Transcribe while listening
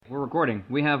recording.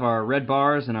 We have our red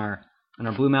bars and our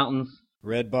blue mountains.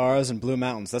 Red Bars and Blue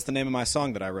Mountains. That's the name of my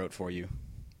song that I wrote for you.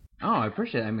 Oh, I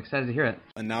appreciate it. I'm excited to hear it.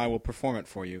 And now I will perform it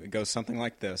for you. It goes something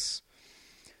like this.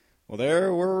 Well,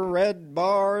 there were red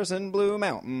bars and blue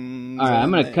mountains. All right, I'm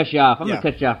going to cut you off. I'm going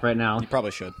to cut you off right now. You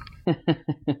probably should.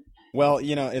 Well,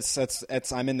 you know,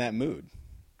 I'm in that mood.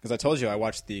 Because I told you I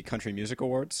watched the Country Music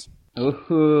Awards.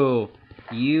 Ooh,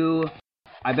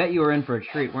 I bet you were in for a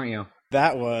treat, weren't you?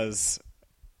 That was,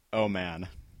 oh man.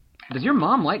 Does your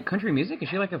mom like country music? Is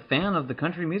she like a fan of the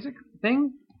country music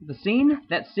thing? The scene?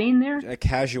 That scene there? A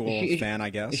casual fan, I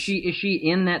guess. Is she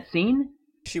in that scene?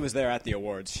 She was there at the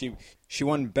awards. She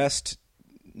won Best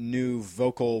New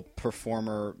Vocal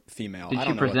Performer Female. Did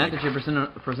she present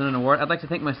an award? I'd like to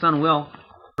thank my son Will.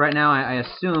 Right now, I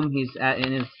assume he's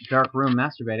in his dark room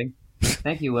masturbating.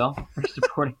 Thank you, Will, for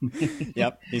supporting me.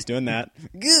 Yep, he's doing that.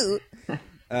 Go!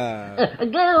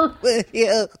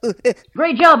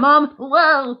 Great job, Mom!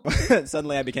 Whoa!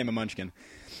 Suddenly I became a munchkin.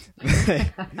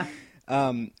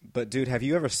 But dude, have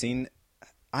you ever seen...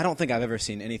 I don't think I've ever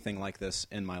seen anything like this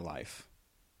in my life.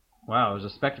 Wow, it was a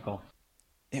spectacle.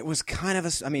 It was kind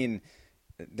of I mean,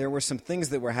 there were some things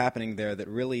that were happening there that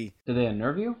really... Did they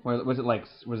unnerve you? Or was it like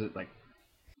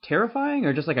terrifying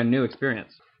or just like a new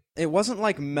experience? It wasn't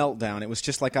like meltdown. It was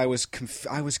just like I was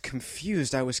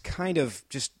confused. I was kind of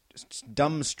just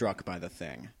dumbstruck by the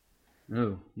thing.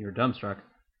 Ooh, you were dumbstruck.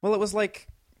 Well, it was like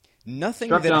nothing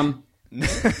Struck dumb.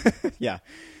 Yeah.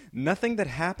 Nothing that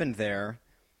happened there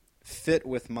fit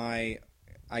with my,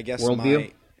 I guess,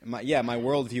 worldview? my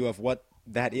worldview of what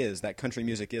that is, that country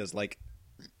music is. Like,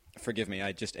 forgive me,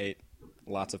 I just ate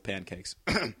lots of pancakes.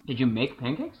 Did you make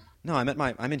pancakes? No,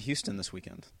 I'm in Houston this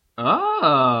weekend.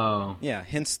 Oh. Yeah,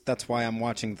 hence that's why I'm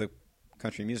watching the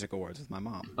Country Music Awards with my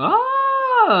mom.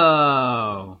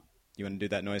 Oh. You want to do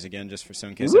that noise again just for so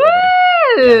in case Woo!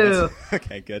 everybody... Yeah,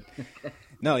 okay, good.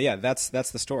 No, yeah, that's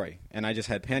the story. And I just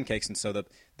had pancakes, and so the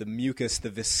mucus,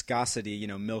 the viscosity,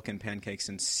 milk and pancakes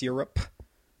and syrup,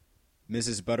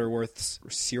 Mrs. Butterworth's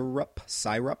syrup.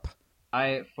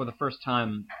 I, for the first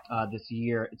time this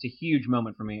year, it's a huge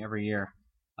moment for me every year,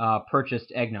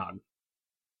 purchased eggnog.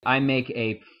 I make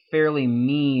a fairly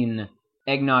mean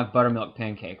eggnog buttermilk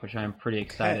pancake, which I'm pretty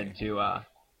excited to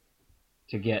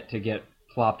get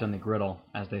plopped on the griddle,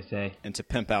 as they say. And to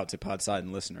pimp out to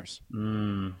Podsidon listeners.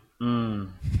 Yeah.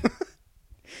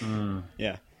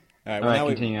 All right,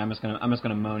 continue. I'm just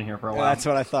gonna moan here for a while. That's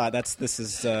what I thought. This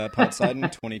is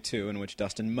Podsidon 22, in which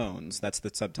Dustin moans. That's the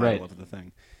subtitle of the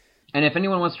thing. And if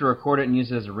anyone wants to record it and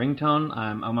use it as a ringtone,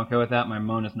 I'm okay with that. My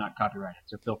moan is not copyrighted,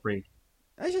 so feel free.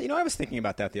 Actually, I was thinking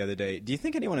about that the other day. Do you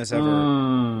think anyone has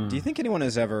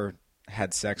ever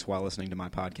had sex while listening to my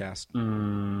podcast?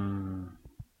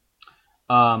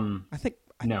 I think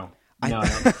no. I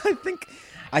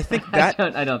think that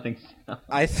I don't think so.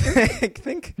 I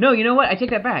think no. You know what? I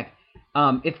take that back.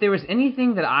 If there was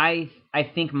anything that I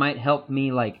think might help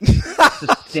me like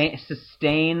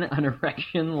sustain an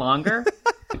erection longer,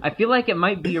 I feel like it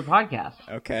might be your podcast.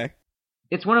 Okay.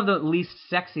 It's one of the least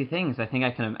sexy things I think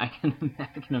I can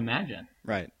imagine.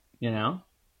 Right.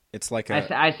 It's like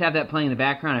I just have that playing in the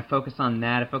background. I focus on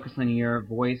that. I focus on your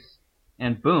voice,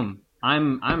 and boom,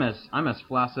 I'm as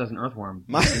flaccid as an earthworm.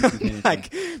 My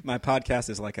podcast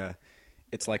is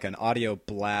like an audio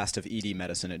blast of ED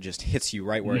medicine. It just hits you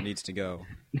right where it needs to go.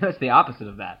 No, it's the opposite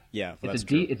of that. Yeah, it's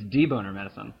deboner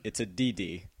medicine. It's a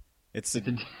DD. It's a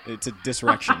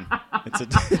disrection.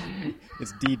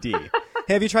 It's DD.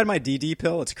 Hey, have you tried my DD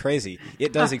pill? It's crazy.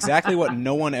 It does exactly what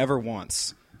no one ever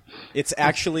wants.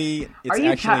 Are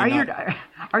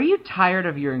you tired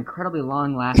of your incredibly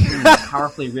long-lasting and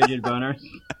powerfully rigid boners?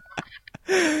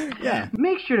 Yeah.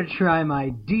 Make sure to try my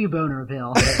deboner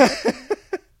pill.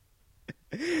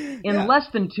 In less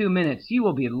than 2 minutes, you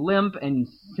will be limp and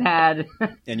sad.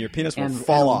 And your penis will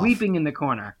fall off. Weeping in the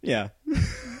corner. Yeah.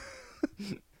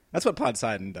 That's what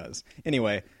Podsidon does.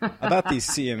 Anyway, about these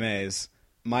CMAs,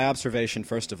 my observation,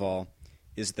 first of all,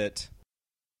 is that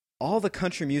all the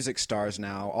country music stars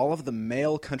now, all of the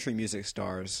male country music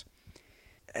stars,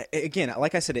 again,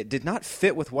 like I said, it did not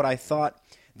fit with what I thought.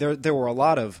 There were a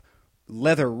lot of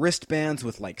leather wristbands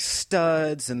with like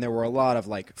studs, and there were a lot of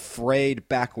like frayed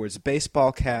backwards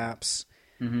baseball caps.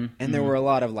 And there were a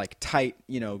lot of like tight,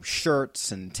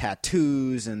 shirts and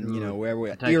tattoos and,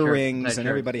 earrings, and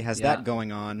everybody has that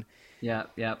going on. Yeah.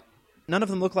 None of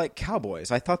them look like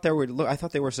cowboys. I thought they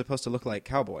were supposed to look like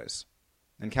cowboys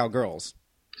and cowgirls.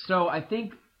 So I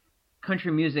think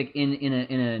country music, in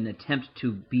an attempt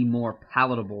to be more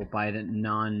palatable by the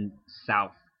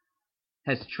non-South,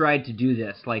 has tried to do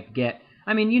this.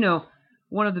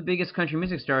 One of the biggest country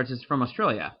music stars is from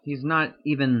Australia. He's not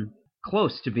even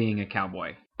close to being a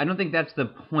cowboy. I don't think that's the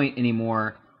point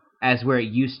anymore as where it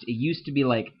used to be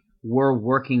like we're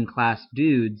working class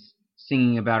dudes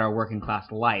singing about our working class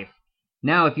life.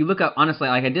 Now, if you look up, honestly,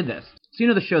 like I did this. So you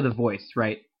know the show The Voice,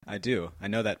 right? I do. I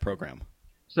know that program.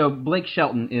 So Blake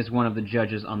Shelton is one of the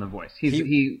judges on The Voice.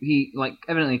 He like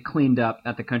evidently cleaned up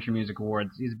at the Country Music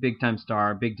Awards. He's a big time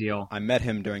star, big deal. I met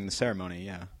him during the ceremony,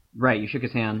 yeah. Right, you shook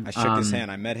his hand. I shook his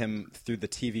hand. I met him through the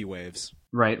TV waves.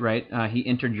 Right. He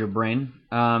entered your brain.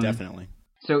 Definitely.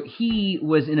 So he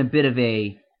was in a bit of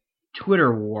a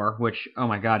Twitter war, which, oh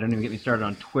my God, don't even get me started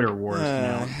on Twitter wars.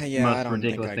 Yeah, most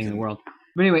ridiculous thing in the world.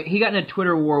 But anyway, he got in a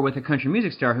Twitter war with a country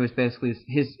music star who was basically,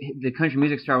 the country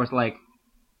music star was like,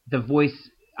 The Voice,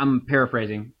 I'm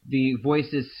paraphrasing, The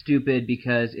Voice is stupid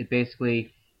because it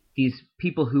basically, these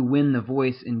people who win The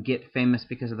Voice and get famous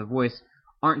because of The Voice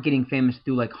aren't getting famous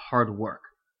through like hard work,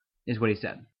 is what he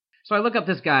said. So I look up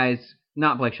this guy's,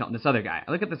 not Blake Shelton, this other guy.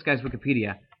 I look up this guy's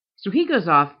Wikipedia. So he goes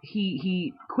off,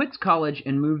 he quits college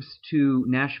and moves to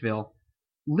Nashville,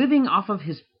 living off of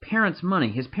his parents'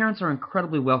 money. His parents are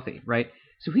incredibly wealthy, right?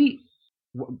 So he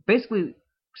basically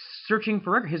searching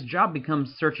for record. His job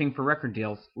becomes searching for record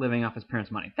deals, living off his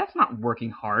parents' money. That's not working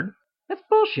hard. That's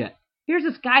bullshit. Here's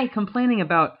this guy complaining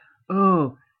about,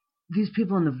 oh, these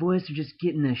people on The Voice are just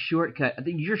getting a shortcut.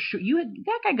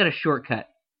 That guy got a shortcut.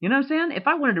 You know what I'm saying? If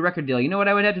I wanted a record deal, you know what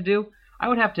I would have to do? I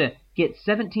would have to get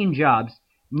 17 jobs.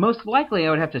 Most likely,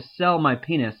 I would have to sell my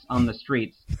penis on the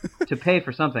streets to pay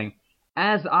for something,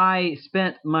 as I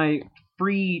spent my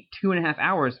free 2.5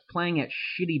 hours playing at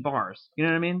shitty bars. You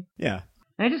know what I mean? Yeah.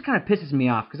 And it just kind of pisses me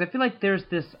off, because I feel like there's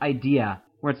this idea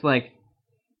where it's like,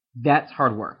 that's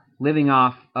hard work. Living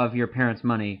off of your parents'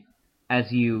 money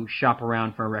as you shop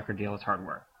around for a record deal is hard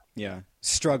work. Yeah.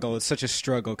 Struggle. It's such a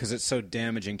struggle because it's so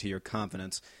damaging to your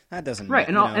confidence. That doesn't right.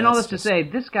 And all this to say,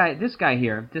 this guy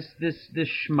here, this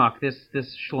schmuck,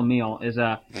 this schlemiel is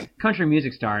a country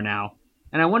music star now.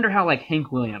 And I wonder how, like,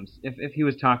 Hank Williams, if he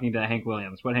was talking to Hank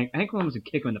Williams, what Hank Williams would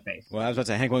kick him in the face. Well, I was about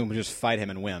to say, Hank Williams would just fight him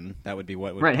and win. That would be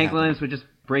what would happen. Hank happen. Williams would just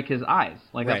break his eyes.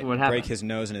 Like, right. That's what would happen. Break his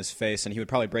nose and his face, and he would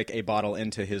probably break a bottle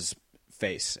into his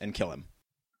face and kill him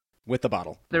with the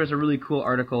bottle. There was a really cool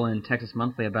article in Texas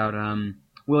Monthly about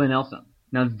Willie Nelson.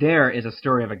 Now, there is a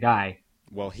story of a guy.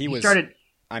 Well, he started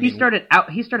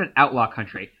outlaw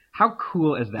country. How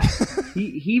cool is that?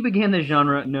 he began the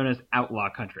genre known as outlaw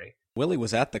country. Willie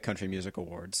was at the Country Music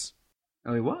Awards.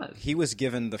 Oh, he was? He was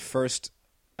given the first,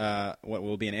 what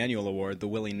will be an annual award, the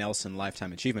Willie Nelson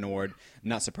Lifetime Achievement Award.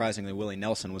 Not surprisingly, Willie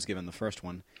Nelson was given the first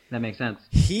one. That makes sense.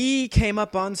 He came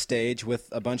up on stage with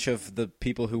a bunch of the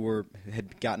people who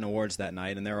had gotten awards that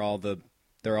night, and they're all the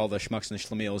schmucks and the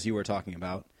schlemiels you were talking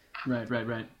about.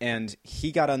 Right. And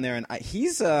he got on there, and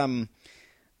he's, I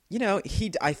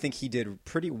think he did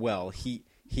pretty well. He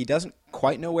doesn't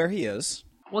quite know where he is.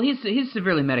 Well, he's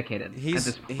severely medicated. He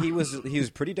was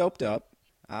pretty doped up.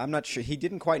 I'm not sure. He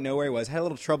didn't quite know where he was. Had a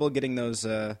little trouble getting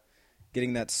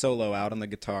that solo out on the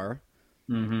guitar.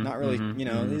 Mm-hmm, not really,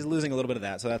 he's losing a little bit of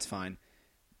that, so that's fine.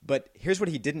 But here's what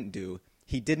he didn't do.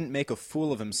 He didn't make a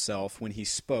fool of himself when he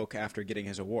spoke after getting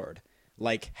his award,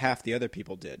 like half the other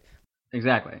people did.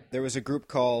 Exactly. There was a group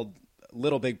called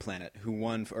Little Big Planet who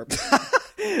won for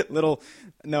it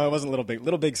wasn't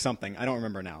Little Big something. I don't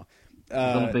remember now.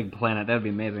 Little Big Planet, that would be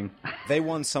amazing. They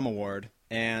won some award,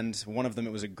 and one of them,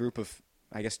 it was a group of,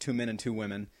 I guess, 2 men and 2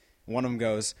 women. One of them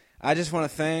goes, I just want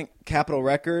to thank Capitol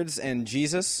Records and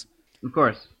Jesus. Of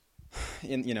course.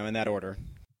 In that order.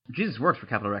 Jesus works for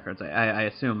Capitol Records, I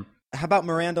assume. How about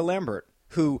Miranda Lambert,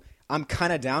 who I'm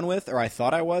kind of down with, or I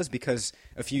thought I was, because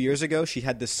a few years ago she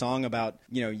had this song about,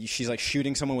 she's like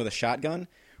shooting someone with a shotgun.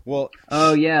 Well,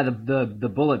 yeah,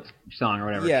 the Bullets song or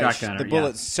whatever. Yeah, Shotgun the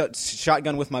Bullets,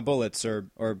 Shotgun with My Bullets, or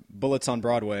Bullets on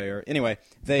Broadway, or anyway,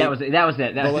 that was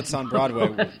it. Bullets on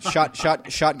Broadway,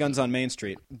 shotguns on Main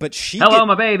Street. But hello,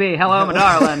 my baby, hello, my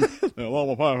darling.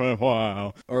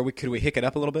 Or could we hick it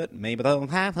up a little bit? Maybe they'll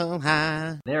have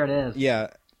high. There it is. Yeah.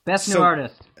 Best new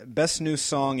artist. Best new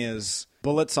song is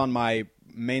Bullets on My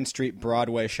Main Street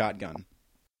Broadway Shotgun.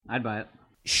 I'd buy it.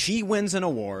 She wins an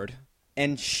award.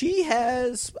 And she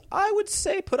has, I would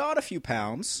say, put on a few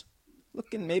pounds.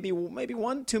 Looking maybe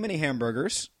one too many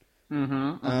hamburgers. Few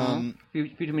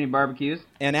too many barbecues.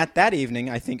 And at that evening,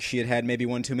 I think she had maybe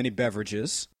one too many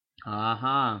beverages.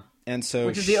 And so,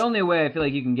 which is the only way I feel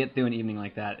like you can get through an evening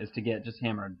like that, is to get just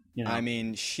hammered. I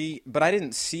mean, but I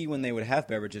didn't see when they would have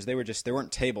beverages. There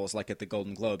weren't tables like at the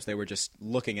Golden Globes. They were just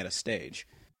looking at a stage.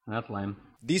 That's lame.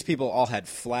 These people all had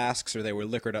flasks, or they were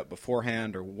liquored up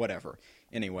beforehand, or whatever.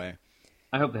 Anyway.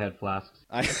 I hope they had flasks.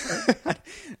 I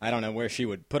don't know where she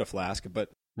would put a flask, but...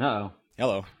 Uh-oh.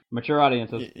 Hello. Mature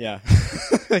audiences. Yeah.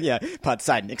 Yeah,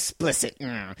 Poseidon, explicit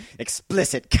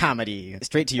comedy,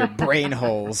 straight to your brain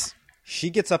holes. She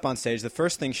gets up on stage. The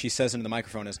first thing she says into the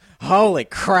microphone is, "Holy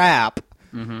crap!"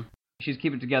 Mm-hmm. She's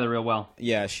keeping it together real well.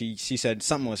 Yeah, she said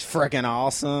something was freaking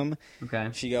awesome. Okay.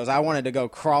 She goes, "I wanted to go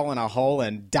crawl in a hole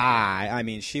and die." I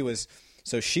mean, she was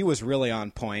really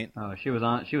on point. Oh, she was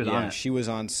on it. She was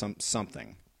on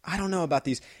something. I don't know about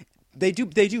these. They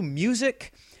do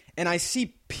music, and I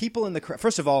see people in the crowd.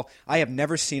 First of all, I have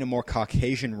never seen a more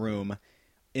Caucasian room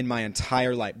in my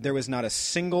entire life. There was not a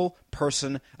single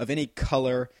person of any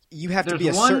color. You have to be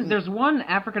a certain... There's one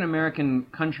African-American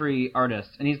country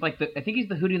artist, and he's like I think he's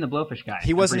the Hootie and the Blowfish guy.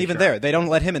 He wasn't even there. They don't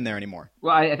let him in there anymore.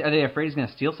 Well, are they afraid he's going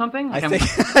to steal something? Like, I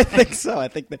think so. I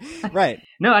think right.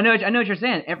 No, I know what you're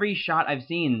saying. Every shot I've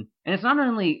seen, and it's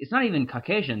not even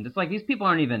Caucasian. It's like these people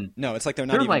aren't even... No, it's like they're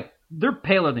like, they're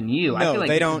paler than you. No, I feel like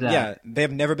they don't. Yeah, they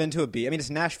have never been to a beach. I mean, it's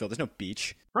Nashville. There's no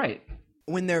beach. Right.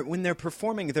 When they're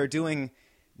performing, they're doing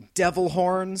devil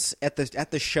horns at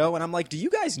the show, and I'm like, do you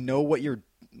guys know what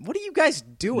are you guys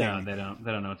doing? No, they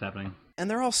don't know what's happening.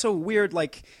 And they're all so weird,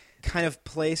 like kind of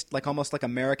placed like almost like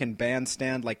American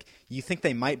Bandstand, like you think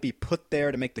they might be put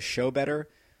there to make the show better.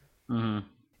 Mm-hmm.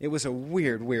 It was a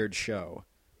weird show.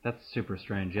 That's super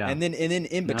strange, yeah. And then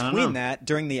in between that,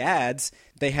 during the ads,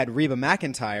 they had Reba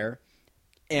McEntire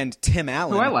and Tim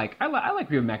Allen. Who I like. I like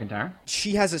Reba McEntire.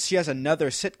 She has another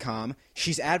sitcom.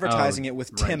 She's advertising it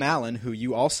with Tim Allen, who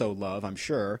you also love, I'm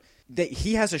sure.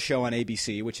 He has a show on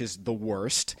ABC, which is the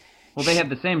worst. Well, they have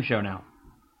the same show now.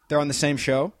 They're on the same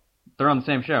show? They're on the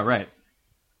same show, right.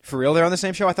 For real, they're on the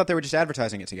same show? I thought they were just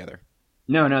advertising it together.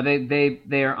 No,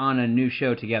 they are on a new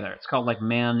show together. It's called like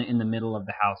Man in the Middle of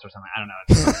the House or something. I don't know.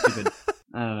 It's stupid.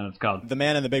 I don't know what it's called. The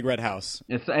Man in the Big Red House.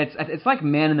 It's like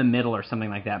Man in the Middle or something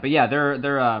like that. But yeah,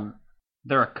 they're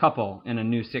a couple in a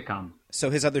new sitcom. So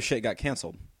his other shit got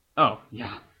canceled. Oh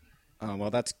yeah. Oh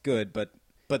well, that's good. But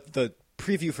the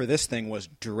preview for this thing was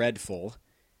dreadful,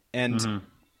 and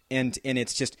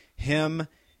it's just him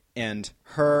and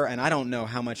her, and I don't know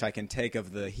how much I can take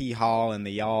of the hee-haw and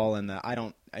the y'all and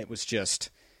it was just...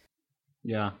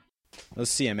 Yeah. Those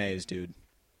CMAs, dude.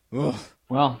 Ugh.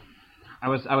 Well, I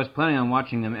was planning on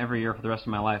watching them every year for the rest of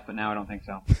my life, but now I don't think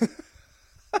so.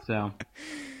 So...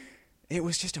 It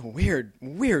was just a weird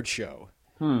show.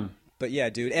 But yeah,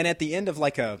 dude, and at the end of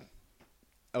like a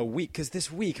week, because this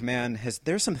week, man,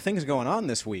 there's some things going on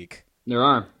this week. There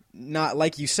are. Not,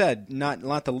 like you said,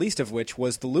 not the least of which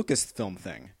was the Lucasfilm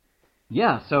thing.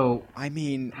 Yeah, so I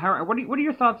mean, what are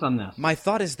your thoughts on this? My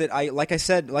thought is that like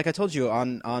I told you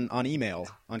on email,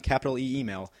 on capital E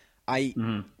email,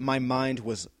 my mind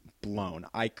was blown.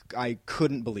 I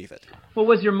couldn't believe it. Well,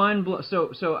 was your mind blown?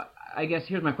 So I guess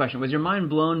here's my question: was your mind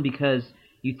blown because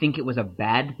you think it was a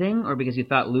bad thing, or because you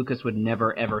thought Lucas would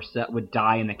never ever would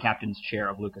die in the captain's chair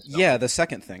of Lucasfilm? Yeah, the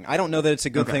second thing. I don't know that it's a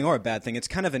good thing or a bad thing. It's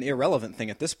kind of an irrelevant thing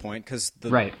at this point because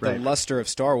the luster of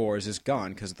Star Wars is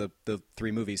gone because the three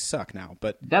movies suck now.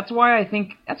 But that's why I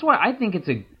think it's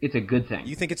a good thing.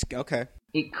 You think it's okay?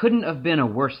 It couldn't have been a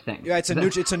worse thing. Yeah, it's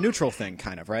a neutral thing,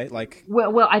 kind of, right? Like,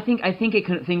 well, I think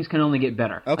things can only get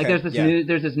better. Okay, like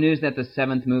there's this news that the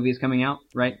 7th movie is coming out,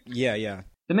 right? Yeah.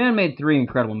 The man made 3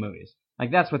 incredible movies. Like,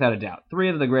 that's without a doubt. 3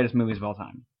 of the greatest movies of all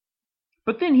time.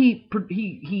 But then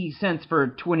he since for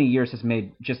 20 years has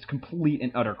made just complete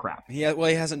and utter crap. Yeah, well,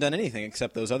 he hasn't done anything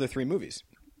except those other 3 movies.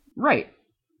 Right.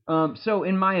 So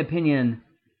in my opinion,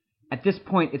 at this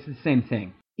point, it's the same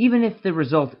thing. Even if the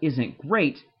result isn't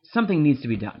great, something needs to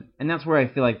be done. And that's where I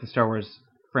feel like the Star Wars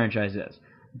franchise is.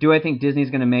 Do I think Disney's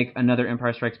going to make another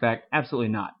Empire Strikes Back? Absolutely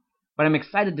not. But I'm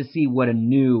excited to see what a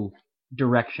new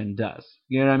direction does.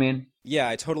 You know what I mean? Yeah,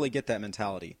 I totally get that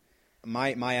mentality.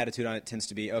 My attitude on it tends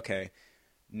to be, okay,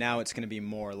 now it's going to be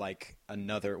more like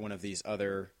another one of these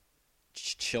other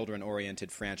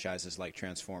children-oriented franchises like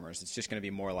Transformers. It's just going to be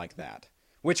more like that,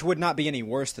 which would not be any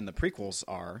worse than the prequels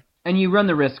are. And you run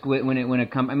the risk when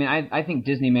it comes. I mean, I think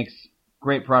Disney makes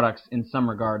great products in some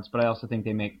regards, but I also think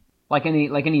they make like any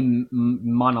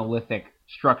monolithic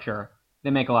structure,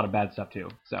 they make a lot of bad stuff too.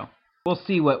 So we'll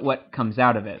see what comes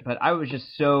out of it. But I was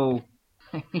just so.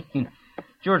 I mean,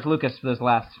 George Lucas for this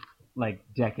last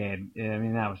decade. I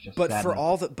mean, that was just. But sadness.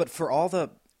 for all the,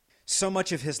 so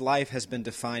much of his life has been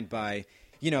defined by,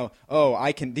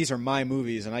 these are my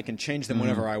movies and I can change them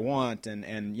whenever I want,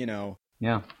 and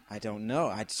Yeah. I don't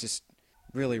know. It's just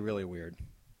really, really weird.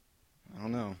 I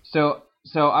don't know. So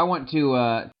I want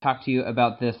to talk to you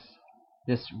about this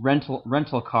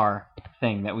rental car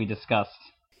thing that we discussed.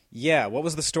 Yeah. What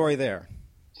was the story there?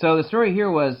 So the story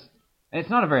here was. It's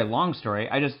not a very long story.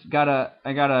 I got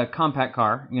a compact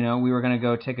car. We were going to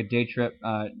go take a day trip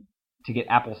to get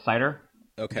apple cider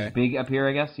Okay. It's big up here,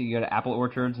 I guess. You go to Apple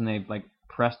Orchards and they like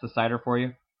press the cider for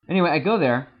you. Anyway, I go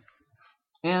there,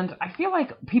 and I feel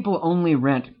like people only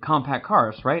rent compact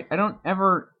cars, right? I don't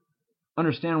ever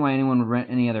understand why anyone would rent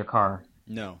any other car.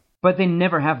 No. But they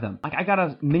never have them. Like, I got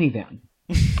a minivan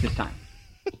this time.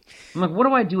 I'm like, what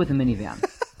do I do with a minivan?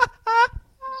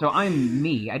 So I'm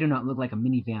me. I do not look like a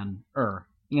minivan-er,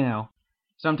 you know.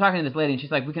 So I'm talking to this lady, and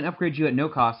she's like, we can upgrade you at no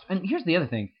cost. And here's the other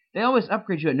thing. They always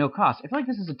upgrade you at no cost. I feel like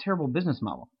this is a terrible business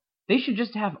model. They should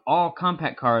just have all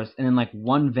compact cars and then, like,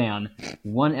 one van,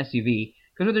 one SUV.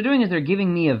 Because what they're doing is they're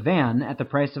giving me a van at the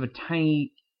price of a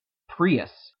tiny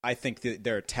Prius. I think that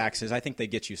there are taxes. I think they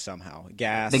get you somehow.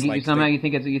 Gas. They get you somehow? You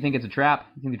think it's a trap?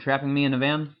 You think they're trapping me in a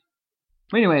van?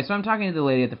 But anyway, so I'm talking to the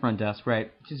lady at the front desk,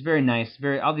 right? She's very nice.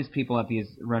 All these people at these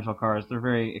rental cars, they're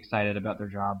very excited about their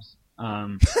jobs.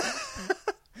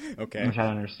 Okay. Which I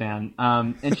don't understand.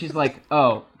 And she's like,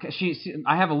 oh,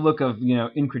 I have a look of,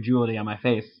 incredulity on my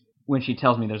face when she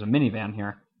tells me there's a minivan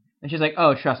here. And she's like,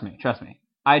 oh, trust me.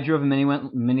 I drove a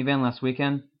minivan last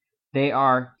weekend. They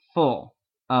are full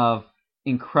of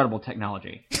incredible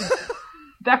technology.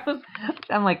 Those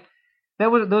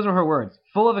were her words.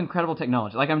 Full of incredible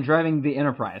technology. Like I'm driving the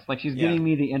Enterprise. Like she's giving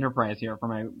me the Enterprise here for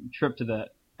my trip to the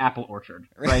Apple Orchard,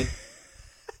 right?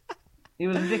 It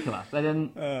was ridiculous. I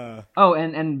didn't... Oh,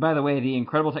 and by the way, the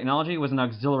incredible technology was an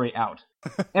auxiliary out.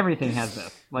 Everything has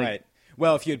this. Right.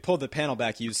 Well, if you had pulled the panel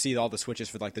back, you'd see all the switches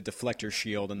for like the deflector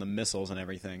shield and the missiles and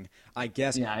everything. I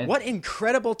guess. Yeah, what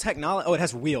incredible technology! Oh, it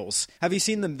has wheels. Have you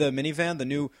seen the minivan? The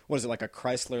new, what is it, like a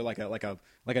Chrysler,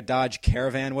 like a Dodge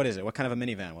Caravan? What is it? What kind of a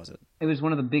minivan was it? It was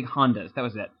one of the big Hondas. That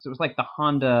was it. So it was like the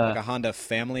Honda, like a Honda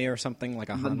Family or something, like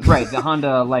a Honda. Right, the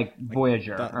Honda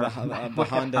Voyager, the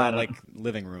Honda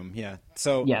living room. Yeah.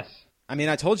 So yes. I mean,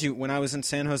 I told you when I was in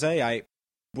San Jose, I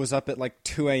was up at like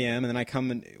 2 a.m. and then I come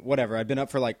and whatever. I've been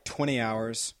up for like 20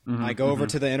 hours. I go over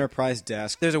to the Enterprise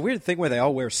desk. There's a weird thing where they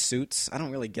all wear suits. I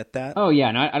don't really get that. Oh,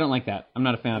 yeah. No, I don't like that. I'm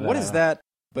not a fan of that. What is that?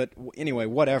 But anyway,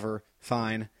 whatever.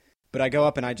 Fine. But I go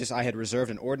up and I had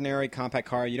reserved an ordinary compact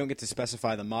car. You don't get to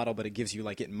specify the model, but it gives you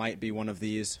like it might be one of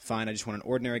these. Fine. I just want an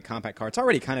ordinary compact car. It's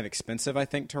already kind of expensive, I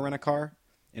think, to rent a car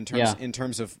in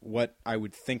terms of what I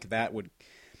would think that would.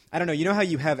 I don't know. You know how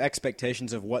you have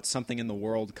expectations of what something in the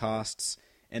world costs?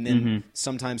 And then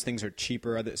sometimes things are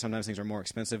cheaper, sometimes things are more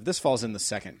expensive. This falls in the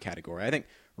second category. I think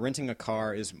renting a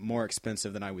car is more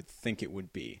expensive than I would think it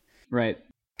would be. Right.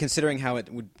 Considering how it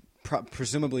would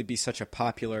presumably be such a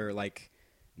popular, like,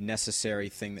 necessary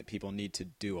thing that people need to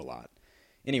do a lot.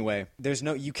 Anyway,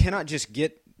 you cannot just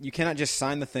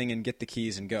sign the thing and get the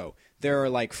keys and go. There are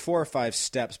like 4 or 5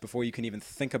 steps before you can even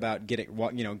think about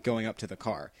going up to the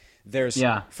car.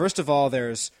 First of all,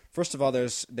 there's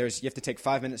you have to take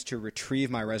 5 minutes to retrieve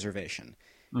my reservation.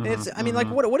 Like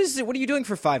what is it? What are you doing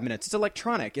for 5 minutes? It's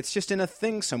electronic. It's just in a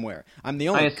thing somewhere. I'm the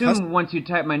only. I assume once you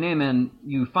type my name in,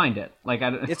 you find it.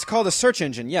 It's called a search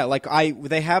engine. Yeah,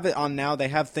 they have it on now. They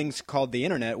have things called the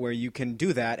internet where you can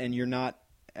do that, and you're not.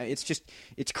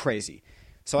 It's crazy.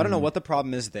 So I don't know what the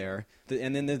problem is there.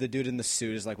 And then the dude in the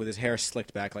suit is like with his hair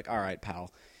slicked back, like, all right,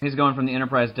 pal. He's going from the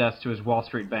Enterprise desk to his Wall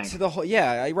Street bank. To the whole,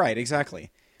 yeah, right, exactly.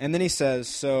 And then he says,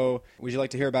 so would you like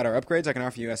to hear about our upgrades I can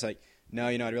offer you? I was like, no,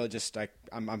 I'd really just,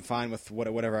 I'm fine with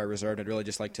whatever I reserved. I'd really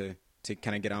just like to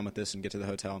kind of get on with this and get to the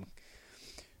hotel.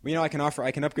 Well, I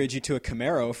can upgrade you to a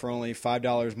Camaro for only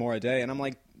 $5 more a day. And I'm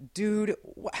like, dude,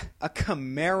 a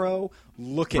Camaro?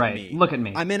 Look at me. Look at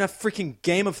me. I'm in a freaking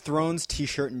Game of Thrones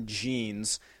t-shirt and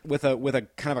jeans with a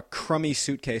kind of a crummy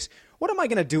suitcase. What am I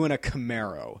going to do in a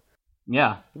Camaro?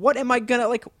 Yeah. What am I going to,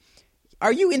 like,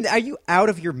 are you out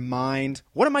of your mind?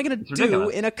 What am I going to do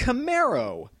in a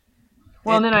Camaro?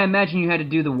 Well, and then I imagine you had to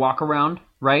do the walk around,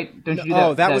 right? Don't you do that?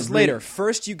 Oh, that was later.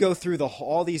 First, you go through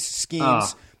all these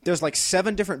schemes. There's like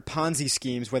 7 different Ponzi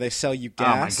schemes where they sell you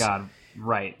gas. Oh, my God.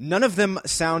 Right. None of them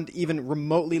sound even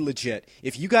remotely legit.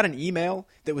 If you got an email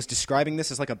that was describing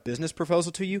this as like a business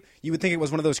proposal to you, you would think it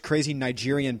was one of those crazy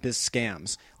Nigerian biz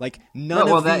scams. Like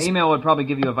that email would probably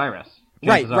give you a virus.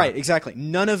 Right, exactly.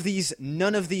 None of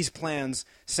these plans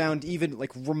sound even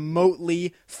like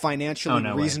remotely financially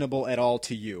reasonable at all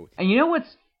to you. And you know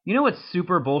what's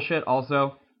super bullshit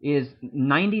also is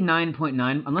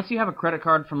 99.9 unless you have a credit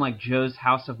card from like Joe's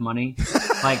House of Money,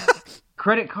 like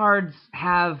credit cards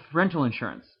have rental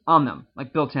insurance on them,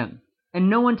 like built in. And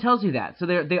no one tells you that. So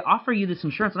they offer you this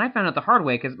insurance, and I found out the hard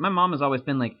way because my mom has always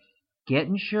been like, get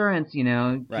insurance,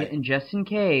 just in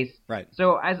case. Right.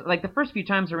 So as like the first few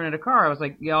times I rented a car, I was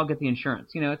like, yeah, I'll get the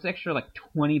insurance. It's extra like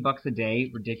 $20 a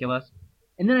day, ridiculous.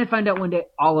 And then I find out one day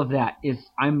all of that is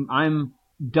I'm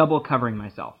double covering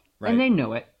myself. Right. And they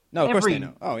know it. No, of course they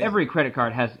know. Oh, yeah. Every credit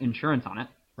card has insurance on it.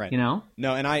 Right. You know?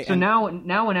 No, So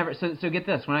now whenever so get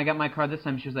this, when I got my car this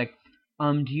time, she was like,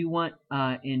 do you want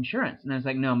insurance? And I was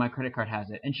like, no, my credit card has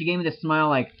it. And she gave me this smile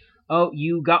like, oh,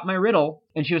 you got my riddle.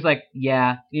 And she was like,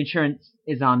 yeah, the insurance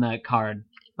is on the card.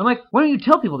 I'm like, why don't you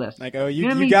tell people this? Like, oh, you know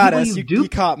how many got people us. You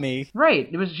caught me. Right.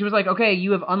 She was like, okay,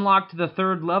 you have unlocked the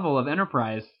 3rd level of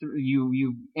Enterprise.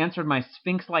 You answered my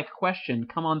Sphinx-like question.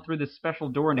 Come on through this special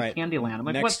door into Candyland. I'm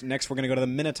like, next we're gonna go to the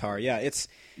Minotaur. Yeah, it's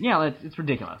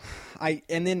ridiculous.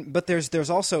 But there's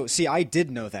also, see, I did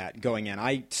know that going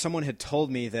in. Someone had told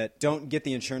me that don't get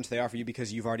the insurance they offer you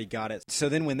because you've already got it. So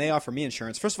then when they offer me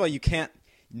insurance, first of all, you can't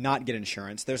not get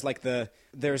insurance. There's like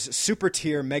there's super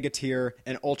tier, mega tier,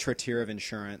 and ultra tier of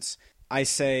insurance. I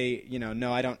say,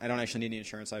 no, I don't actually need any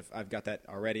insurance. I've got that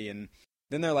already. And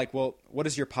then they're like, well, what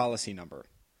is your policy number?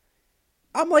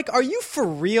 I'm like, are you for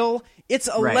real? It's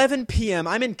 11 p.m.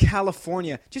 I'm in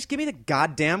California. Just give me the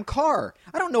goddamn car.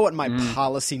 I don't know what my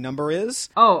policy number is.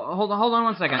 Oh, hold on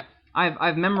 1 second.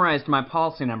 I've memorized my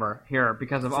policy number here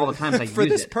because of all the times I use it. For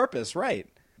this purpose, right.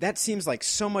 That seems like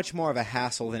so much more of a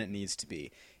hassle than it needs to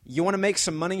be. You want to make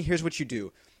some money? Here's what you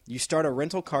do. You start a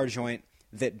rental car joint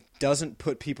that doesn't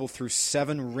put people through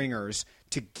 7 ringers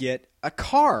to get a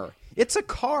car. It's a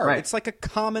car. Right. It's like a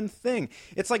common thing.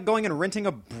 It's like going and renting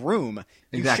a broom.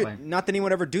 Exactly. Not that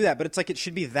anyone would ever do that, but it's like it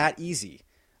should be that easy.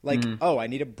 Like, oh, I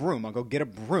need a broom. I'll go get a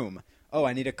broom. Oh,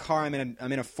 I need a car. I'm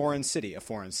in a foreign city,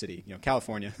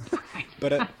 California.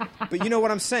 But you know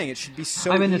what I'm saying? It should be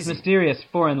so. I'm in easy. this mysterious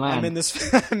foreign land. I'm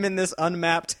in this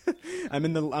unmapped.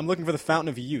 I'm looking for the fountain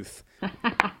of youth.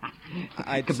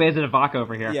 Cabeza de Vaca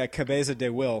over here. Yeah, Cabeza de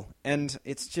Will, and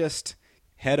it's just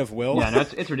head of Will. Yeah, no,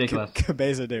 it's ridiculous.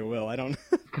 Cabeza de Will. I don't.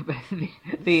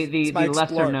 the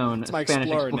lesser known it's my Spanish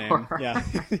explorer explorer. name.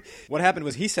 Yeah. What happened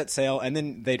was he set sail and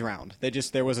then they drowned.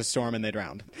 There was a storm and they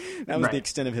drowned. That was the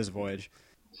extent of his voyage.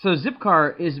 So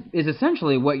Zipcar is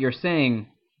essentially what you're saying,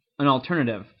 an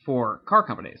alternative for car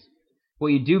companies. What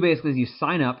you do basically is you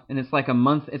sign up, and it's like a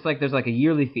month. It's like there's like a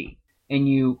yearly fee, and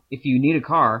if you need a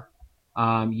car,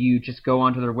 you just go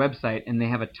onto their website, and they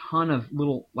have a ton of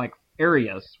little like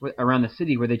areas around the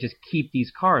city where they just keep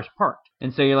these cars parked.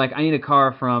 And so you're like, I need a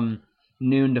car from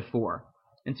noon to 4.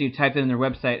 And so you type it in their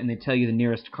website, and they tell you the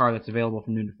nearest car that's available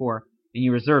from noon to 4, and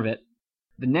you reserve it.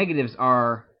 The negatives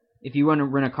are, if you want to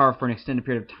rent a car for an extended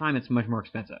period of time, it's much more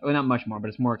expensive. Well, not much more, but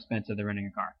it's more expensive than renting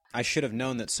a car. I should have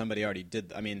known that somebody already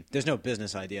did. I mean, there's no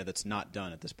business idea that's not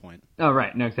done at this point. Oh,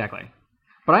 right. No, exactly.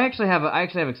 But I actually have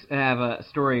a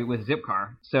story with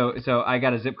Zipcar. So I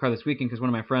got a Zipcar this weekend because one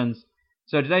of my friends.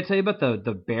 So did I tell you about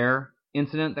the bear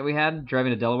incident that we had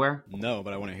driving to Delaware? No,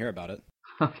 but I want to hear about it.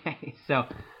 Okay, so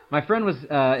my friend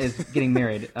is getting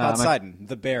married. Poseidon,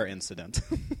 the bear incident.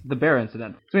 The bear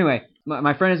incident. So anyway,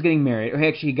 my friend is getting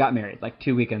married. He got married like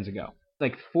 2 weekends ago.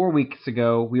 Like 4 weeks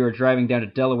ago, we were driving down to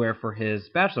Delaware for his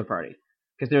bachelor party.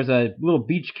 Because there's a little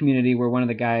beach community where one of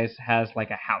the guys has like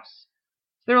a house.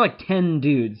 So there were like 10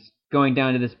 dudes going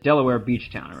down to this Delaware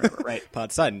beach town or whatever, right?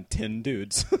 Poseidon, 10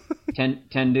 dudes.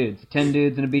 10 dudes. 10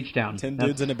 dudes in a beach town. 10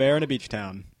 dudes and a bear in a beach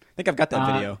town. I think I've got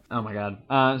that video. Oh my god.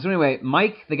 So anyway,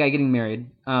 Mike, the guy getting married,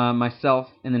 myself,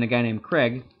 and then a guy named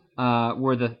Craig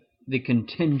were the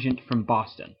contingent from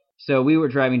Boston. So we were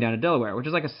driving down to Delaware, which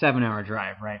is like a 7-hour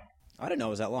drive, right? I didn't know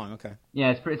it was that long. Okay. Yeah,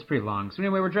 it's pretty long. So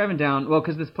anyway, we're driving down. Well,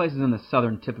 because this place is in the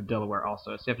southern tip of Delaware,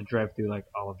 also, so you have to drive through like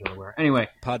all of Delaware. Anyway,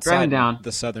 driving down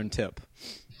the southern tip.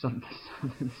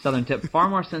 The southern tip, far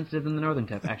more sensitive than the northern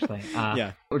tip, actually.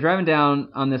 Yeah. We're driving down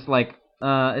on this like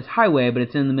it's highway, but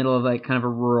it's in the middle of like kind of a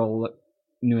rural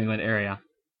New England area.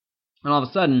 And all of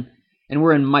a sudden, and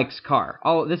we're in Mike's car.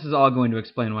 This is all going to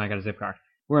explain why I got a Zipcar.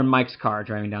 We're in Mike's car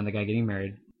driving down, the guy getting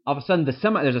married. All of a sudden,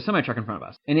 there's a semi truck in front of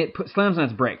us, and it slams on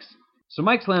its brakes. So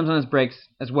Mike slams on his brakes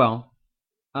as well,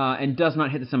 and does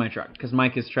not hit the semi truck because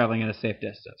Mike is traveling at a safe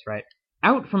distance. Right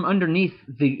out from underneath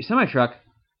the semi truck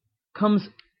comes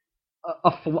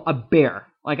a bear.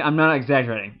 Like, I'm not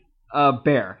exaggerating. A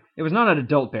bear. It was not an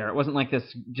adult bear. It wasn't like this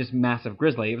just massive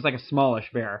grizzly. It was like a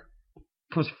smallish bear.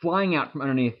 Comes flying out from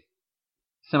underneath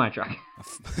semi-truck.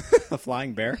 A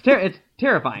flying bear? It's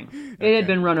terrifying. Okay. It had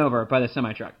been run over by the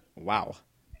semi-truck. Wow.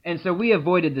 And so we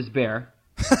avoided this bear.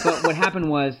 But what happened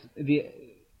was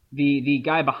the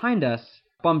guy behind us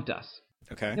bumped us.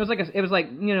 Okay. It was like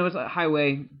a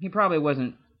highway. He probably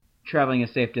wasn't traveling a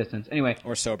safe distance. Anyway.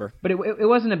 Or sober. But it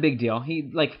wasn't a big deal. He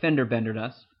like fender bendered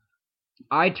us.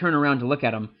 I turn around to look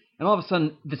at him, and all of a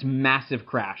sudden, this massive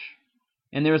crash.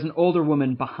 And there was an older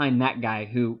woman behind that guy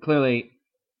who clearly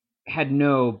had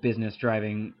no business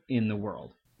driving in the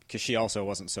world. Because she also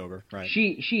wasn't sober, right?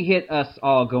 She hit us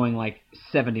all going like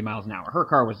 70 miles an hour. Her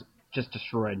car was just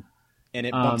destroyed. And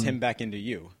it bumped him back into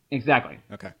you. Exactly.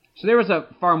 Okay. So there was a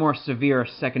far more severe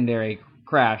secondary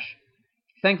crash.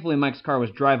 Thankfully, Mike's car was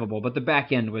drivable, but the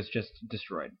back end was just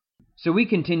destroyed. So we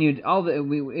continued. It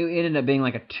ended up being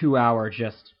like a 2-hour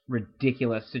just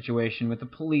ridiculous situation with the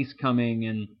police coming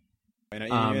and.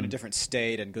 You're in a different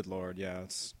state, and good lord, yeah,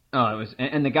 it's. Oh, it was,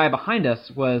 and the guy behind us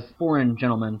was a foreign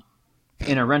gentleman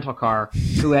in a rental car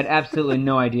who had absolutely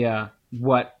no idea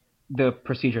what the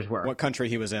procedures were. What country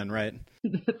he was in, right?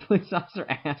 The police officer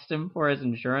asked him for his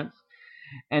insurance,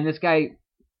 and this guy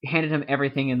handed him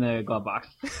everything in the glove box.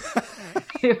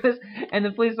 And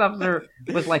the police officer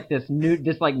was like this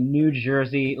New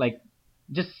Jersey, like,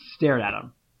 just stared at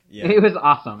him. Yeah. It was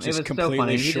awesome. Just it was completely so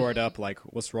funny. shored up, like,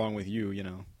 what's wrong with you, you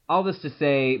know? All this to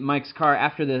say, Mike's car,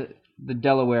 after the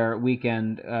Delaware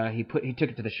weekend, he took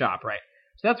it to the shop, right?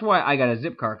 So that's why I got a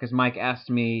zip car, because Mike asked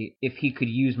me if he could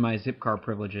use my zip car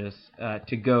privileges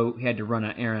to go. He had to run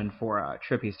an errand for a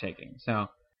trip he's taking. So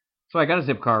I got a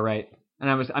zip car, right? And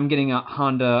I'm getting a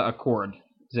Honda Accord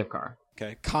zip car.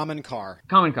 Okay, common car.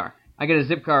 I get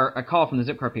a call from the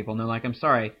zip car people, and they're like, "I'm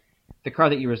sorry, the car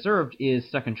that you reserved is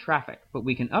stuck in traffic, but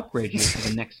we can upgrade you to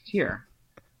the next tier."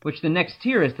 Which the next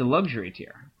tier is the luxury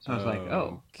tier. So I was like,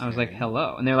 oh. Okay. I was like,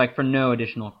 hello. And they're like, for no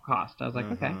additional cost. I was like,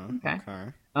 okay.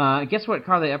 Guess what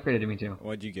car they upgraded me to?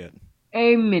 What'd you get?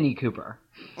 A Mini Cooper.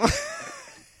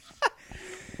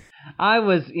 I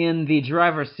was in the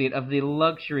driver's seat of the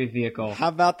luxury vehicle. How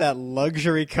about that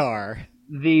luxury car?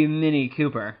 The Mini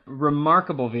Cooper.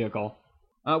 Remarkable vehicle.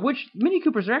 Which Mini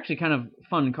Coopers are actually kind of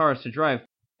fun cars to drive.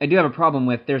 I do have a problem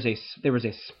with there was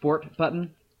a sport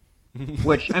button.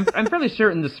 Which I'm fairly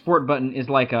certain the sport button is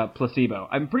like a placebo.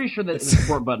 I'm pretty sure that the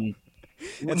sport button.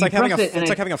 It's like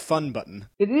having a fun button.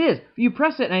 It is. You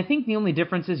press it, and I think the only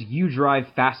difference is you drive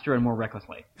faster and more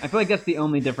recklessly. I feel like that's the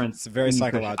only difference. It's very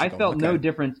psychological. I felt no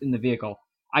difference in the vehicle.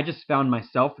 I just found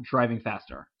myself driving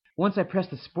faster. Once I pressed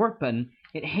the sport button,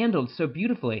 it handled so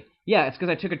beautifully. Yeah, it's because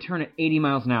I took a turn at 80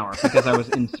 miles an hour because I was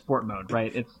in sport mode,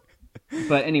 right?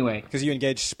 But anyway, because you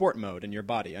engaged sport mode in your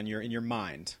body, in your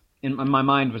mind. My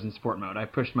mind was in sport mode. I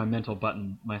pushed my mental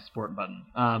button, my sport button.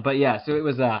 But yeah, so it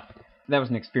was that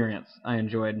was an experience. I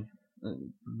enjoyed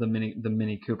the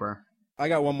Mini Cooper. I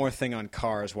got one more thing on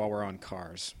cars while we're on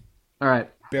cars. All right.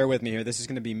 Bear with me here. This is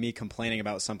going to be me complaining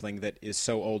about something that is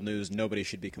so old news nobody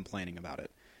should be complaining about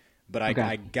it. But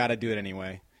I got to do it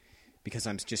anyway because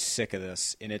I'm just sick of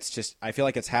this. And it's just, I feel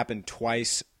like it's happened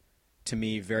twice to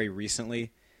me very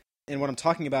recently. And what I'm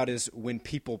talking about is when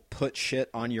people put shit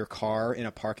on your car in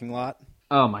a parking lot.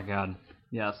 Oh my god.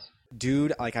 Yes.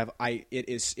 Dude, like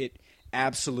it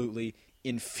absolutely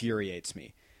infuriates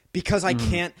me. Because I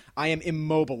am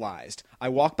immobilized. I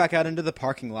walk back out into the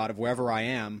parking lot of wherever I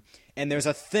am, and there's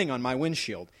a thing on my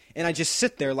windshield. And I just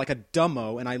sit there like a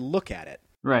dumbo and I look at it.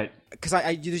 Right. Because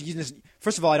you just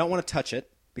first of all, I don't want to touch it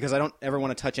because I don't ever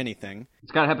want to touch anything.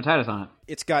 It's got hepatitis on it.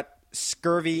 It's got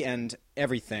scurvy and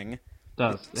everything.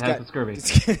 It has the scurvy.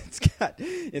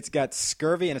 It's got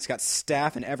scurvy and it's got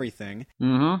staph and everything.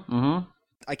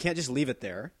 I can't just leave it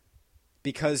there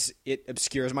because it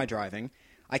obscures my driving.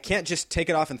 I can't just take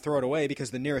it off and throw it away because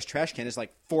the nearest trash can is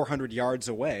like 400 yards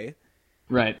away.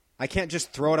 Right. I can't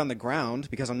just throw it on the ground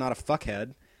because I'm not a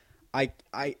fuckhead. I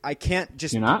can't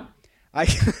just. You're not?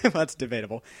 Well, that's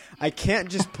debatable. I can't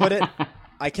just put it.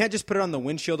 I can't just put it on the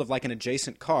windshield of like an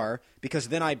adjacent car because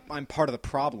then I'm part of the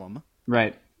problem.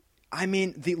 Right. I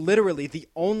mean, literally the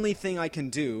only thing I can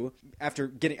do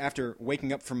after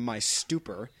waking up from my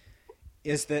stupor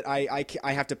is that I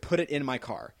have to put it in my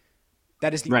car.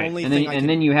 That is the only thing I can do. And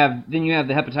then you have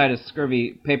the hepatitis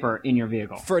scurvy paper in your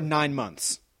vehicle for 9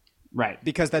 months. Right.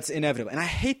 Because that's inevitable. And I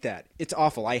hate that. It's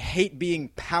awful. I hate being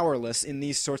powerless in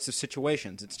these sorts of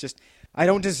situations. It's just I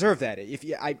don't deserve that.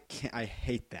 I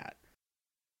hate that.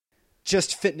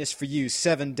 Just Fitness for You,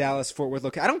 7 Dallas Fort Worth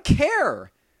location. I don't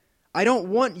care. I don't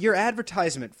want your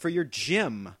advertisement for your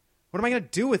gym. What am I going to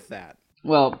do with that?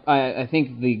 Well, I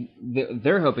think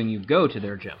they're hoping you go to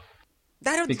their gym.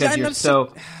 Because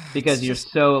you're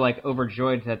so like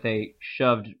overjoyed that they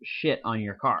shoved shit on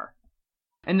your car.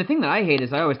 And the thing that I hate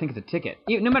is I always think it's a ticket.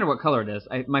 No matter what color it is,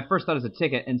 my first thought is a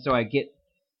ticket, and so I get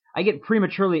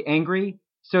prematurely angry.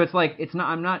 So it's like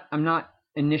I'm not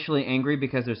initially angry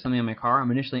because there's something on my car.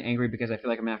 I'm initially angry because I feel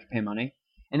like I'm gonna have to pay money,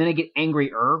 and then I get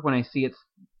angrier when I see it's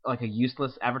like a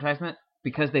useless advertisement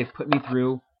because they've put me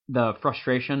through the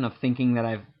frustration of thinking that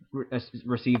I've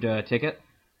received a ticket.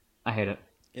 I hate it.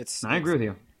 I agree with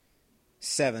you.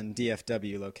 7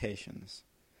 DFW locations.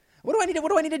 What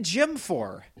do I need a gym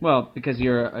for? Well, because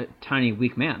you're a tiny,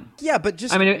 weak man. Yeah, but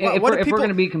just... I mean, if we're going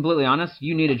to be completely honest,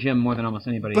 you need a gym more than almost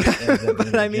anybody.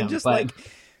 But I mean,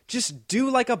 just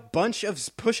do like a bunch of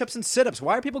push-ups and sit-ups.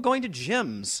 Why are people going to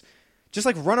gyms? Just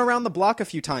like run around the block a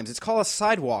few times. It's called a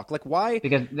sidewalk. Like why?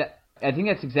 Because I think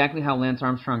that's exactly how Lance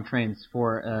Armstrong trains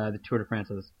for the Tour de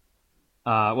France.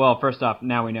 Well, first off,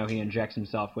 now we know he injects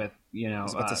himself with,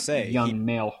 young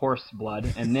male horse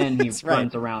blood, and then he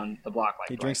runs around the block like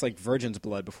he drinks like virgin's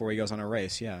blood before he goes on a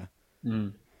race. Yeah.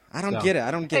 Mm. I don't get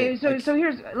it. So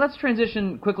let's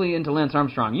transition quickly into Lance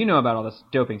Armstrong. You know about all this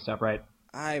doping stuff, right?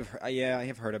 I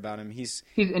have heard about him. He's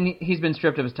been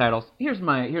stripped of his titles. Here's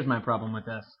my problem with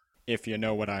this. If you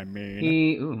know what I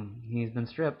mean. He's been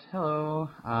stripped. Hello.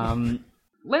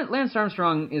 Lance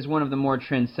Armstrong is one of the more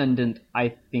transcendent,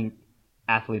 I think,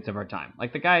 athletes of our time.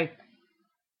 Like the guy,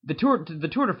 the Tour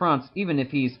de France. Even if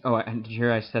he's did you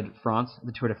hear I said France?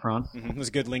 The Tour de France. Mm-hmm. It was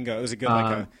good lingo. It was a good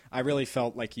I really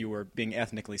felt like you were being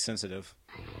ethnically sensitive.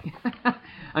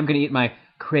 I'm gonna eat my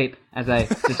crepe as I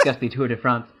discuss the Tour de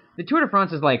France. The Tour de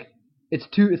France is like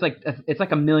it's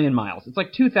like a million miles. It's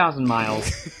like 2,000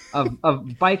 miles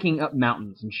of biking up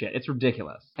mountains and shit. It's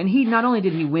ridiculous. And he not only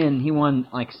did he win, he won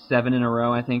like 7 in a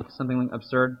row. I think something like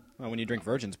absurd. Well, when you drink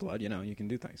virgin's blood, you can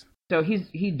do things. So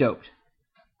he doped.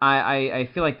 I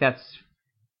feel like that's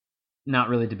not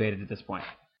really debated at this point.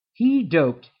 He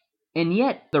doped, and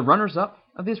yet the runners-up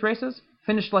of these races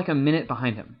finished like a minute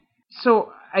behind him.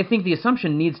 So I think the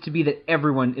assumption needs to be that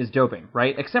everyone is doping,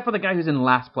 right? Except for the guy who's in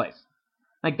last place.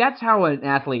 Like, that's how an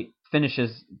athlete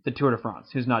finishes the Tour de France,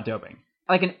 who's not doping.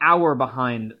 Like an hour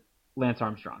behind Lance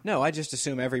Armstrong. No, I just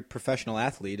assume every professional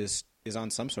athlete is on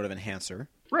some sort of enhancer.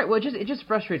 Right, well, it just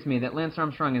frustrates me that Lance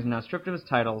Armstrong is now stripped of his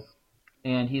titles,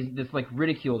 and he's this, like,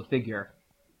 ridiculed figure,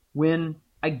 when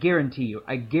I guarantee,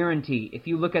 if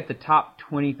you look at the top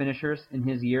 20 finishers in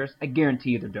his years, I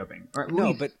guarantee you they're doping. Or at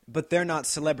least... but they're not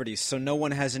celebrities, so no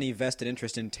one has any vested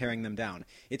interest in tearing them down.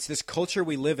 It's this culture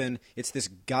we live in. It's this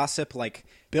gossip, like,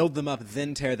 build them up,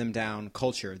 then tear them down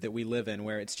culture that we live in,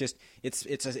 where it's just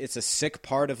it's a sick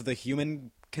part of the human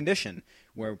condition,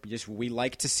 where we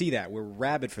like to see that. We're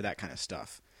rabid for that kind of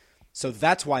stuff. So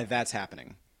that's why that's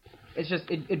happening. It's just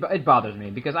it bothers me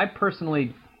because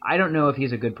I don't know if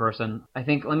he's a good person. I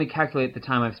think, let me calculate the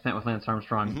time I've spent with Lance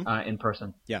Armstrong in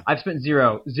person. Yeah. I've spent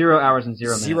 0 hours and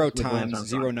 0 minutes. 0 with Lance times,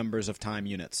 Armstrong. 0 numbers of time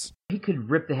units. He could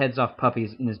rip the heads off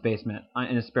puppies in his basement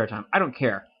in his spare time. I don't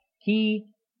care. He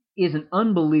is an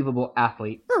unbelievable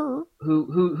athlete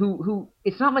who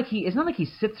it's not like he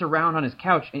sits around on his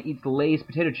couch and eats Lay's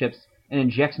potato chips and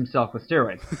injects himself with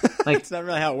steroids. Like, that's not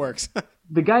really how it works.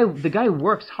 the guy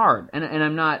works hard, and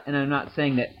I'm not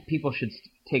saying that people should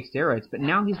take steroids, but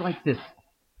now he's like this.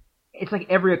 It's like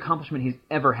every accomplishment he's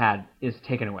ever had is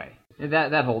taken away.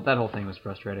 That whole thing was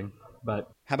frustrating.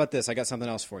 But how about this? I got something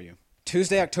else for you.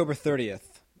 Tuesday, October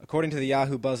 30th, according to the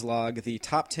Yahoo Buzzlog, the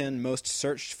top 10 most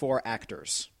searched for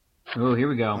actors. Oh, here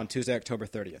we go. On Tuesday, October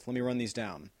 30th. Let me run these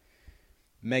down.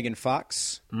 Megan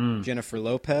Fox, Jennifer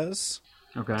Lopez,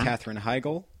 Katherine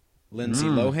Heigl, Lindsay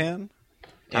Lohan,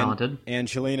 talented,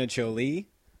 Angelina Jolie,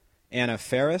 Anna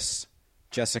Faris,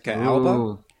 Jessica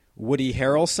Alba, Woody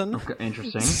Harrelson,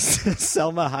 interesting,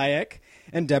 Selma Hayek,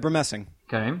 and Deborah Messing.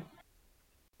 Okay.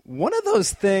 One of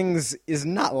those things is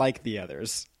not like the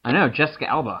others. I know, Jessica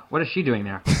Alba. What is she doing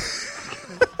there?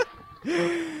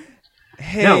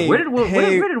 Hey, no, where did Woody?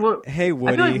 Hey,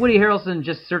 Woody. I feel like Woody Harrelson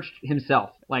just searched himself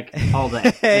like all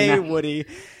day. Hey, Woody.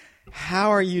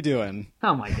 How are you doing?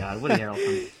 Oh my God, Woody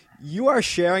Harrelson. You are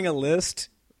sharing a list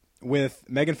with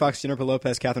Megan Fox, Jennifer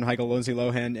Lopez, Katherine Heigl, Lindsay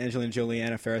Lohan, Angelina Jolie,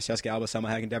 Anna Faris, Jessica Alba, Selma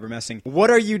Hayek, and Deborah Messing.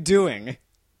 What are you doing?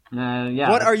 Yeah.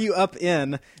 What are you up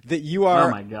in that you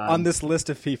are on this list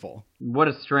of people? What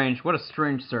a strange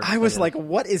search. I was like,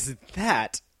 what is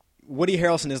that? Woody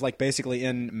Harrelson is like basically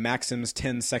in Maxim's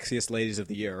 10 sexiest ladies of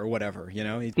the year or whatever, you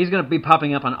know? He's going to be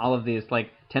popping up on all of these, like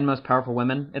 10 most powerful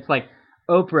women. It's like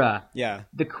Oprah,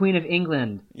 the Queen of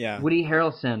England, Woody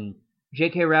Harrelson,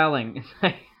 J.K. Rowling. It's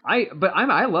like,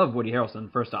 I love Woody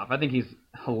Harrelson. First off, I think he's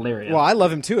hilarious. Well, I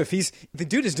love him too. If the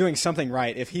dude is doing something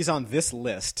right, if he's on this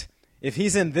list, if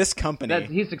he's in this company,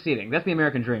 he's succeeding. That's the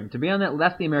American dream. To be on that,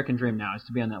 that's the American dream now, is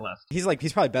to be on that list. He's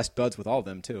probably best buds with all of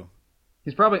them too.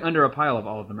 He's probably under a pile of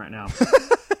all of them right now.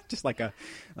 Just like a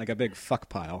big fuck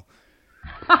pile.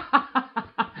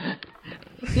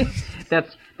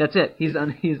 That's it. He's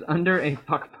under a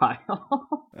fuck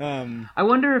pile. I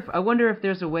wonder if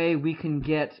there's a way we can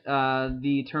get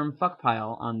the term fuck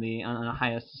pile on the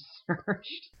highest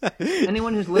searched.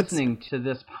 Anyone who's listening to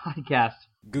this podcast,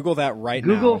 Google that now.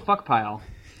 Google fuck pile.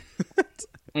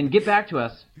 And get back to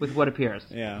us with what appears.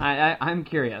 Yeah. I'm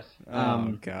curious.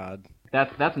 Oh God.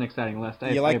 That's an exciting list.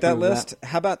 You like that list?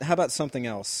 How about something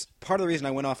else? Part of the reason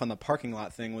I went off on the parking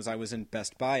lot thing was I was in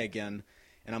Best Buy again,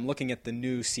 and I'm looking at the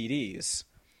new CDs.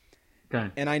 Okay.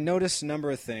 And I noticed a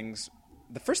number of things.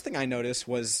 The first thing I noticed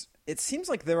was it seems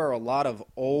like there are a lot of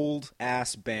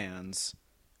old-ass bands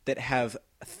that have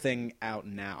a thing out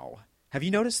now. Have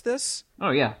you noticed this? Oh,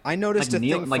 yeah. I noticed like a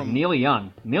thing like from... Neil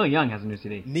Young. Neil Young has a new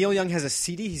CD. Neil Young has a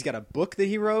CD. He's got a book that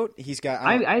he wrote. He's got...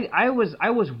 I was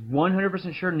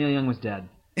 100% sure Neil Young was dead.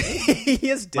 He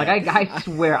is dead. Like, I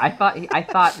swear,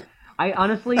 I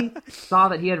honestly saw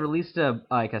that he had released a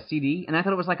CD, and I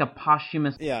thought it was like a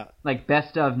posthumous, like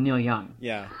best of Neil Young.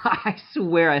 Yeah. I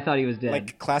swear I thought he was dead.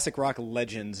 Like classic rock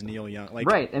legends, Neil Young. Like,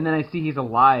 right, and then I see he's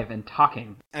alive and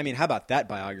talking. I mean, how about that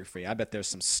biography? I bet there's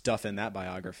some stuff in that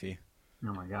biography.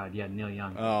 Oh my God, yeah, Neil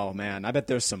Young. Oh man, I bet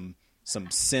there's some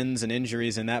sins and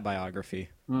injuries in that biography.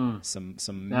 Some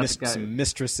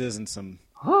mistresses and some...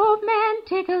 Old man,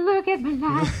 take a look at my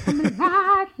life. I'm a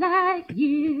lot like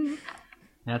you.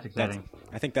 That's exciting.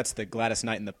 I think that's the Gladys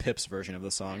Knight and the Pips version of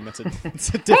the song. It's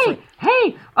a different...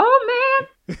 Hey, oh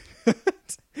man!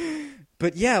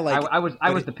 But yeah, like... I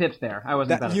was the Pips there. I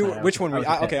wasn't Gladys Knight. Which one were you?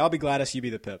 Okay, I'll be Gladys, you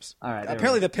be the Pips. All right.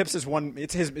 Apparently the Pips is one...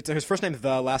 It's his first name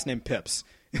The, last name Pips.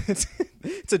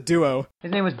 It's a duo.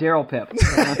 His name was Daryl Pip.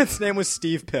 His name was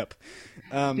Steve Pip.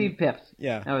 Steve Pips.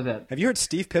 Yeah. That was it. Have you heard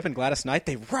Steve Pip and Gladys Knight?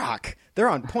 They rock. They're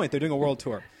on point. They're doing a world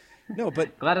tour. No,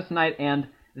 but... Gladys Knight and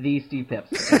the Steve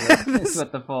Pips. That's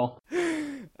what the full...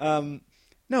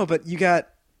 No, but you got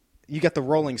the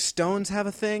Rolling Stones have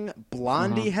a thing.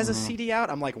 Blondie has a CD out.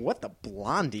 I'm like, what the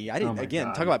Blondie? I didn't...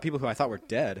 God. Talk about people who I thought were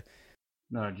dead.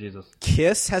 Oh, Jesus.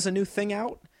 Kiss has a new thing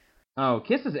out. Oh,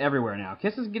 Kiss is everywhere now.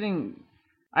 Kiss is getting...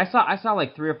 I saw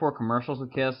like 3 or 4 commercials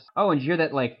with Kiss. Oh, and did you hear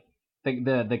that, like,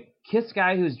 the Kiss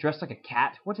guy who's dressed like a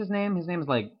cat? What's his name? His name is,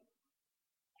 like,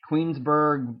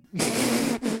 Queensberg... Do you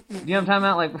know what I'm talking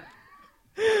about? Like...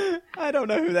 I don't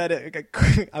know who that is.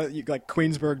 Like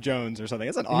Queensberg Jones or something.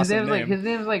 That's an awesome name. His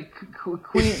name's like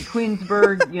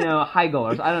Queensberg, Heigl.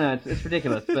 Or I don't know. It's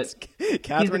ridiculous. But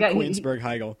Catherine Queensberg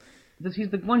Heigl. He's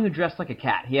the one who dressed like a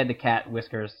cat. He had the cat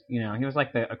whiskers. He was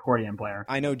like the accordion player.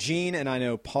 I know Gene, and I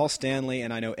know Paul Stanley,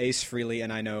 and I know Ace Frehley,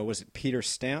 and I know, was it Peter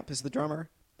Stamp is the drummer?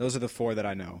 Those are the 4 that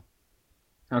I know.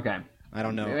 Okay. I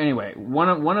don't know. Anyway, one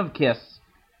of the Kiss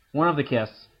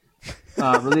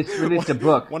released a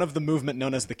book. One of the movement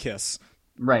known as the Kiss.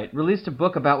 Right. Released a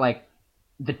book about, like,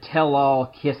 the tell-all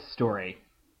Kiss story.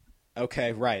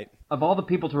 Okay, right. Of all the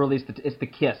people to release it's the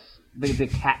Kiss, the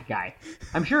cat guy.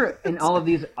 I'm sure in all of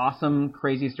these awesome,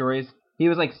 crazy stories, he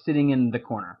was, like, sitting in the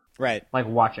corner. Right. Like,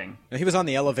 watching. He was on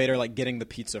the elevator, like, getting the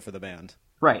pizza for the band.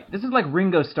 Right. This is like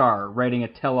Ringo Starr writing a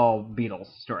tell-all Beatles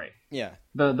story. Yeah.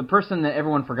 The person that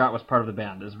everyone forgot was part of the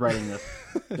band is writing this.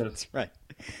 That's right.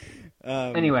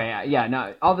 Anyway, yeah,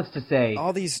 no, all this to say...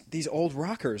 All these old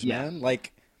rockers, yes. man.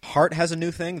 Like, Heart has a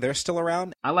new thing. They're still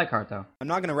around. I like Heart, though. I'm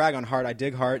not going to rag on Heart. I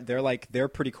dig Heart. They're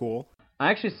pretty cool. I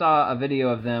actually saw a video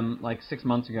of them, like, 6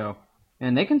 months ago,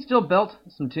 and they can still belt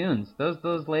some tunes.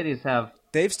 Those ladies have...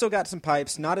 They've still got some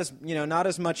pipes. Not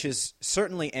as much as...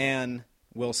 Certainly Ann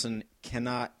Wilson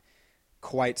cannot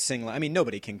quite sing... I mean,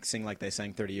 nobody can sing like they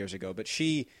sang 30 years ago, but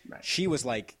she was,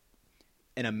 like...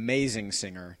 an amazing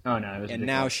singer. Oh, no, it was and ridiculous.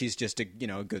 Now she's just a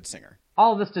good singer.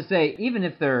 All this to say, even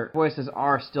if their voices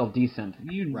are still decent,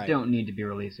 you don't need to be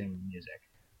releasing music.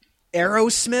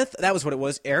 Aerosmith, that was what it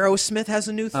was. Aerosmith has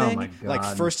a new thing. Oh my God.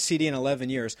 Like first CD in 11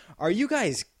 years. Are you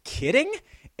guys kidding?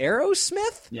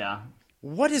 Aerosmith? Yeah.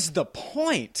 What is the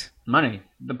point? Money.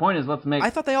 The point is let's make... I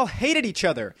thought they all hated each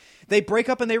other. They break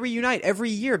up and they reunite every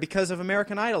year because of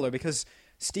American Idol or because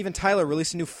Steven Tyler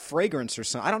released a new fragrance or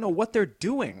something. I don't know what they're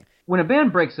doing. When a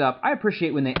band breaks up, I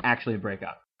appreciate when they actually break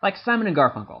up. Like Simon and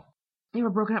Garfunkel. They were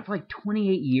broken up for like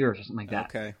 28 years or something like that.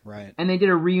 Okay, right. And they did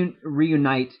a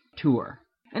reunite tour.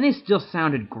 And they still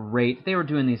sounded great. They were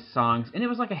doing these songs, and it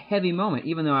was like a heavy moment.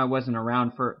 Even though I wasn't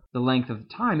around for the length of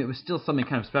time, it was still something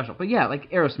kind of special. But yeah, like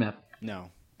Aerosmith.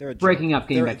 No. They're a joke. Breaking up,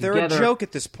 getting back together. They're a joke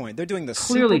at this point. They're doing the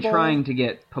clearly Super Bowl. Trying to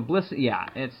get publicity. Yeah,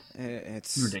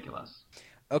 it's ridiculous.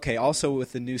 Okay, also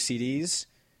with the new CDs,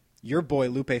 your boy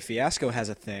Lupe Fiasco has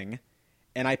a thing,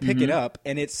 and I pick it up,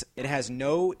 and it's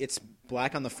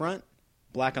black on the front,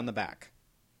 black on the back.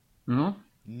 Mm-hmm.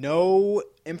 No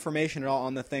information at all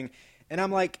on the thing. And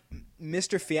I'm like,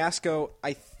 Mr. Fiasco,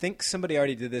 I think somebody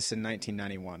already did this in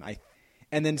 1991.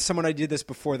 And then someone already did this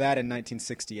before that in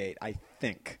 1968, I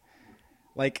think.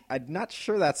 Like, I'm not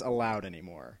sure that's allowed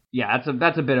anymore. Yeah,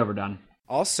 that's a bit overdone.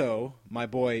 Also, my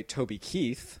boy Toby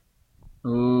Keith.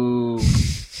 Ooh.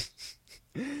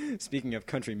 Speaking of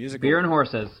country music. Beer and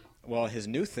horses. Well, his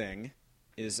new thing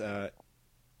is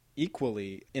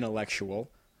equally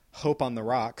intellectual. Hope on the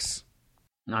Rocks.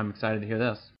 I'm excited to hear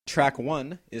this. Track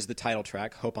 1 is the title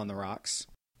track, Hope on the Rocks.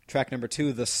 Track number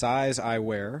 2, The Size I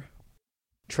Wear.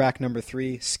 Track number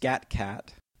 3, Scat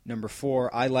Cat. Number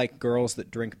 4, I Like Girls That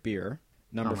Drink Beer.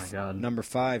 Number Oh my God. Number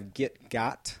 5, Get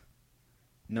Got.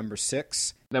 Number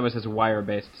 6. That was his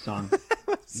Wire-based song.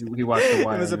 He watched The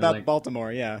Wire. It was and about like,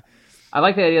 Baltimore, yeah. I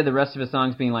like the idea of the rest of his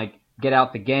songs being like, get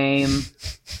out the game,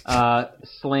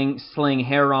 sling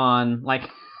hair on, like...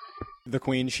 The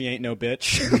Queen, she ain't no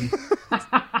bitch.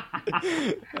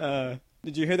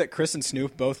 Did you hear that Chris and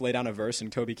Snoop both lay down a verse in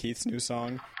Toby Keith's new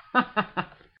song?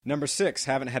 Number 6,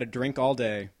 Haven't Had a Drink All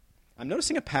Day. I'm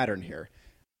noticing a pattern here.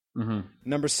 Mm-hmm.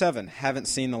 Number 7, Haven't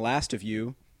Seen the Last of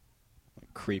You.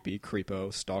 Creepy,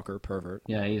 creepo, stalker, pervert.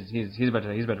 Yeah, he's about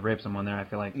to rape someone there, I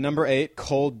feel like. Number 8,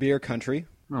 Cold Beer Country.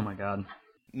 Oh my God.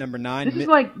 Number 9, This is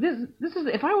like this is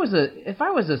if I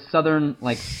was a southern,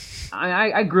 like,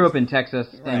 I grew up in Texas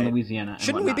and Right. Louisiana. And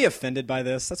Shouldn't whatnot. we be offended by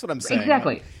this? That's what I'm saying.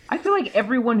 Exactly. I feel like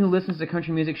everyone who listens to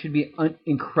country music should be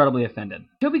incredibly offended.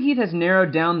 Toby Keith has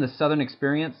narrowed down the southern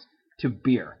experience to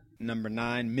beer. Number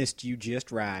 9, Missed You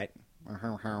Just Right.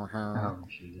 Oh,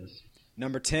 Jesus.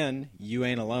 Number 10, You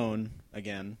Ain't Alone.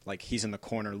 Again, like he's in the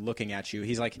corner looking at you.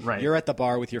 He's like, Right. You're at the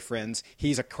bar with your friends.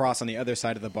 He's across on the other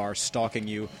side of the bar stalking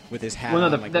you with his hat Well,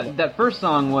 no, on. that first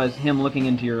song was him looking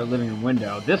into your living room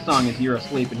window. This song is you're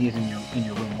asleep and he's in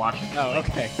your room watching. Oh,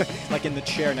 okay. Like in the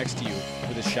chair next to you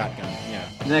with his shotgun. Yeah.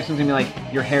 The next one's gonna be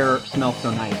like, your hair smells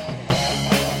so nice.